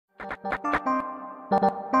Hello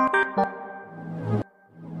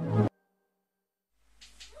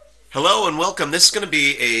and welcome. This is going to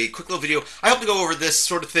be a quick little video. I hope to go over this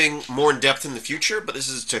sort of thing more in depth in the future, but this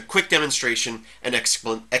is a quick demonstration and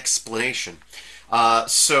explanation.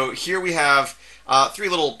 So here we have three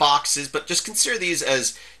little boxes, but just consider these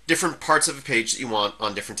as different parts of a page that you want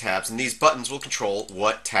on different tabs, and these buttons will control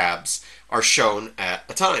what tabs are shown at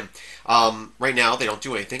a time. Right now they don't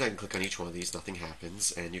do anything. I can click on each one of these, nothing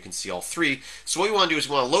happens, and you can see all three. So what we want to do is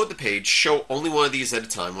we want to load the page, show only one of these at a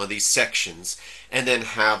time, one of these sections, and then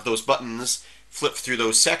have those buttons flip through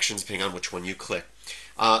those sections depending on which one you click.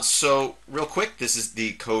 So real quick, this is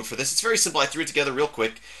the code for this. It's very simple. I threw it together real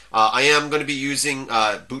quick. I am going to be using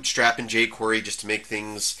Bootstrap and jQuery just to make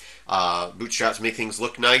things Bootstrap to make things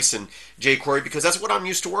look nice, and jQuery because that's what I'm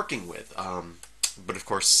used to working with. But of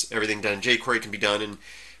course, everything done in jQuery can be done in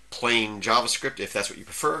plain JavaScript if that's what you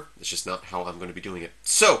prefer. It's just not how I'm going to be doing it.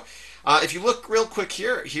 So if you look real quick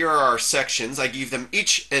here, here are our sections. I give them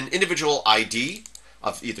each an individual ID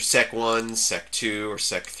of either sec1, sec2, or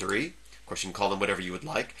sec3. Of course, you can call them whatever you would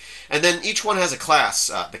like. And then each one has a class.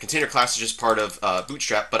 The container class is just part of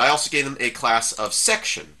Bootstrap, but I also gave them a class of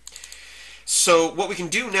section. So what we can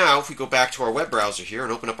do now, if we go back to our web browser here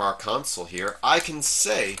and open up our console here, I can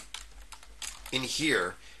say in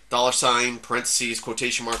here, $, parentheses,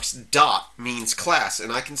 quotation marks, dot means class.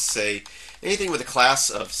 And I can say anything with a class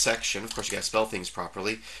of section, of course you gotta spell things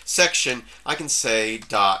properly, section, I can say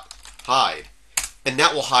dot hide. And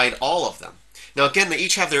that will hide all of them. Now again, they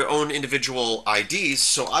each have their own individual IDs,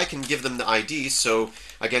 so I can give them the IDs. So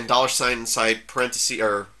again, $ inside parentheses,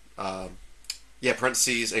 or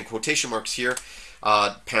parentheses and quotation marks here,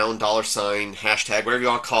 pound, $, hashtag, whatever you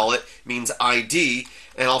want to call it, means ID.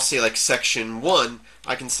 And I'll say like section 1,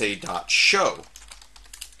 I can say dot show,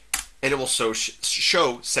 and it will show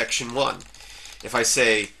section 1. If I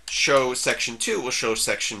say show section 2, it will show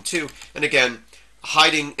section 2. And again,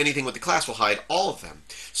 hiding anything with the class will hide all of them.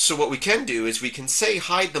 So what we can do is we can say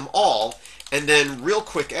hide them all, and then real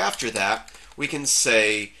quick after that, we can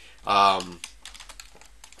say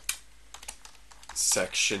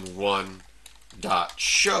section 1 dot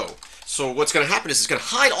show. So what's going to happen is it's going to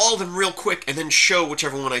hide all of them real quick and then show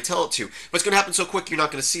whichever one I tell it to. But it's going to happen so quick you're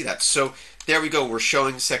not going to see that. So there we go. We're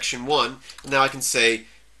showing section 1. And now I can say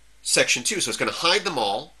section 2. So it's going to hide them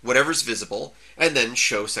all, whatever's visible, and then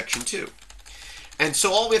show section 2. And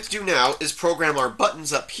so all we have to do now is program our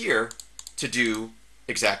buttons up here to do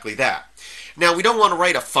exactly that. Now we don't want to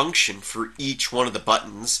write a function for each one of the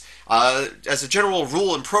buttons. As a general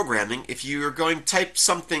rule in programming, if you're going to type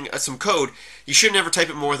something, some code, you should never type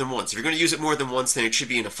it more than once. If you're going to use it more than once, then it should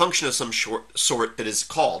be in a function of some sort that is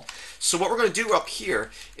called. So what we're going to do up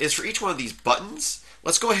here is for each one of these buttons,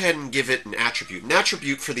 let's go ahead and give it an attribute. An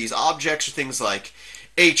attribute for these objects are things like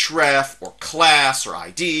href or class or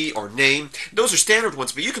ID or name. Those are standard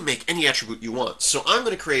ones, but you can make any attribute you want. So I'm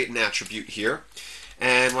going to create an attribute here.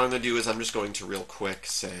 And what I'm going to do is I'm just going to real quick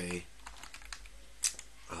say,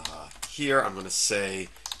 here I'm going to say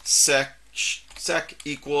sec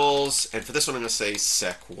equals, and for this one I'm going to say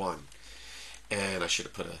sec1. And I should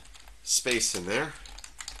have put a space in there.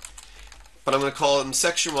 But I'm going to call them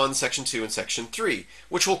section 1, section 2, and section 3,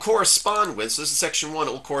 which will correspond with, so this is section 1,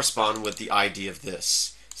 it will correspond with the ID of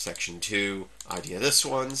this. Section 2, ID of this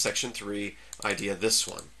one, section 3, ID of this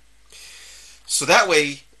one. So that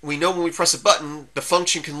way, we know when we press a button, the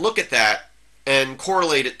function can look at that and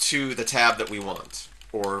correlate it to the tab that we want,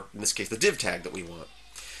 or in this case, the div tag that we want.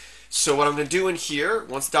 So what I'm going to do in here,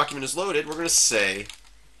 once the document is loaded, we're going to say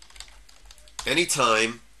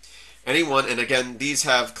anytime, anyone, and again, these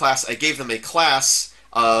have class, I gave them a class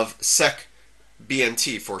of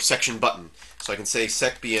secBNT for section button. So I can say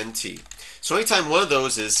secBNT. So anytime one of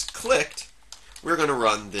those is clicked, we're going to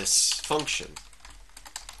run this function.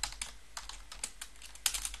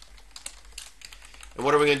 And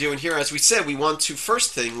what are we going to do in here? As we said, we want to,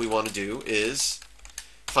 first thing we want to do is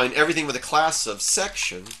find everything with a class of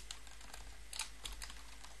section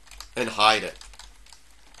and hide it.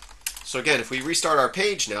 So again, if we restart our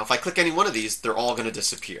page now, if I click any one of these, they're all going to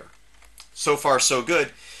disappear. So far, so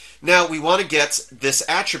good. Now we want to get this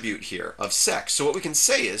attribute here of sec. So what we can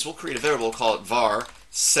say is we'll create a variable, we'll call it var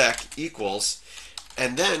sec equals,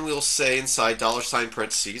 and then we'll say inside $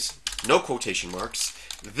 parentheses, no quotation marks,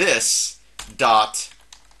 this dot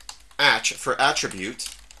for attribute,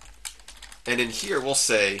 and in here we'll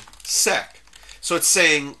say sec. So it's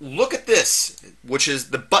saying, look at this, which is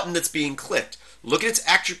the button that's being clicked. Look at its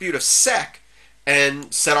attribute of sec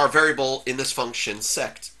and set our variable in this function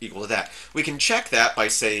sec equal to that. We can check that by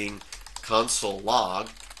saying console log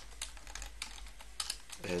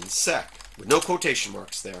and sec with no quotation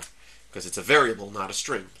marks there. because it's a variable, not a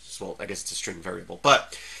string. Well, I guess it's a string variable.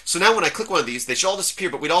 But so now when I click one of these, they should all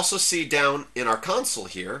disappear, but we'd also see down in our console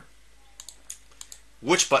here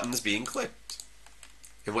which button is being clicked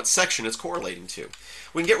and what section it's correlating to.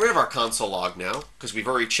 We can get rid of our console log now because we've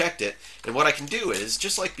already checked it, and what I can do is,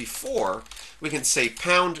 just like before, we can say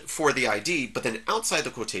pound for the ID, but then outside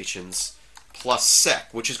the quotations plus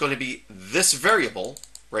sec, which is going to be this variable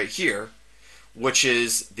right here, which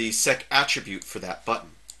is the sec attribute for that button.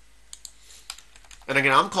 And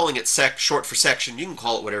again, I'm calling it sec, short for section. You can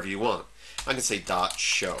call it whatever you want. I can say dot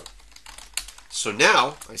show. So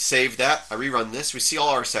now I save that, I rerun this, we see all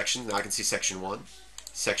our sections. Now I can see section 1,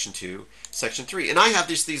 section 2, section 3. And I have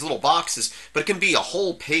these little boxes, but it can be a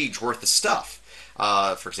whole page worth of stuff.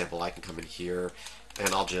 For example, I can come in here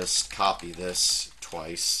and I'll just copy this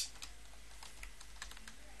twice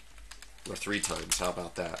or 3 times. How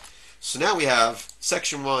about that? So now we have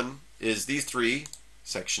section 1 is these 3,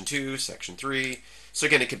 section 2, section 3. So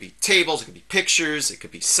again, it could be tables, it could be pictures, it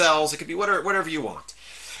could be cells, it could be whatever you want.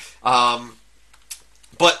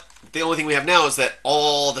 But the only thing we have now is that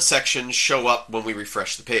all the sections show up when we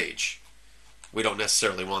refresh the page. We don't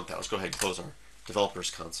necessarily want that. Let's go ahead and close our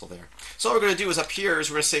developers console there. So all we're going to do is up here is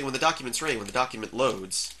we're going to say when the document's ready, when the document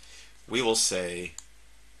loads, we will say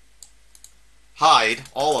hide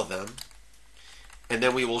all of them, and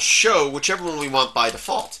then we will show whichever one we want by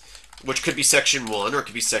default, which could be section 1 or it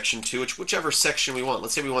could be section 2, whichever section we want.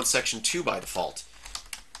 Let's say we want section 2 by default.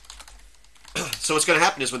 So what's going to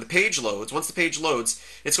happen is when the page loads, once the page loads,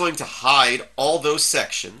 it's going to hide all those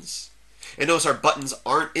sections. And notice our buttons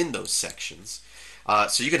aren't in those sections.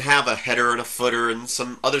 So you can have a header and a footer and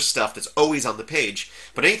some other stuff that's always on the page,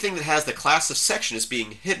 but anything that has the class of section is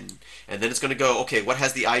being hidden. And then it's going to go, okay, what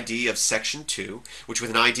has the ID of section 2, which with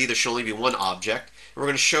an ID there should only be one object, and we're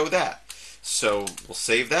going to show that. So we'll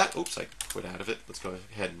save that. Oops, I quit out of it. Let's go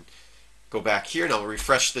ahead and go back here. Now we'll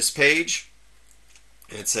refresh this page.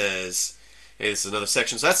 And it says, hey, this is another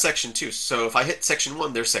section. So that's section 2. So if I hit section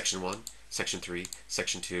 1, there's section 1, section 3,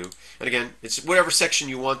 section 2. And again, it's whatever section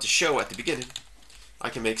you want to show at the beginning. I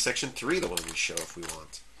can make section 3 the one we show if we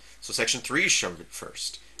want. So section 3 is shown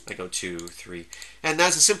first. I go 2, 3. And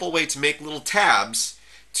that's a simple way to make little tabs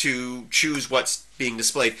to choose what's being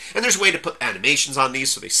displayed. And there's a way to put animations on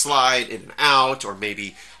these so they slide in and out, or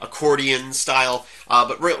maybe accordion style.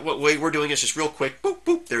 But what way we're doing is just real quick, boop,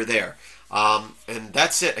 boop, they're there. And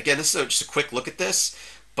that's it. Again, this is just a quick look at this.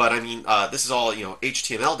 But I mean, this is all,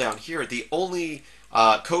 HTML down here. The only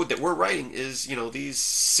code that we're writing is, these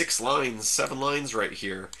 6 lines, 7 lines right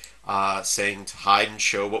here, saying to hide and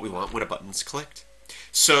show what we want when a button's clicked.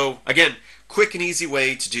 So again, quick and easy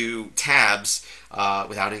way to do tabs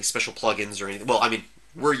without any special plugins or anything. Well, I mean,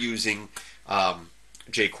 we're using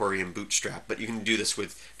jQuery and Bootstrap, but you can do this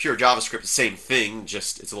with pure JavaScript, the same thing,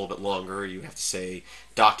 just it's a little bit longer. You have to say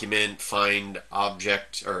document, find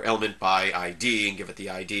object or element by ID and give it the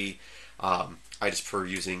ID. I just prefer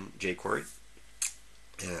using jQuery.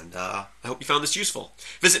 And I hope you found this useful.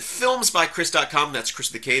 Visit filmsbychris.com. That's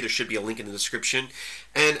Chris with a K. There should be a link in the description.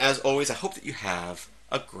 And as always, I hope that you have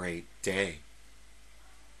a great day.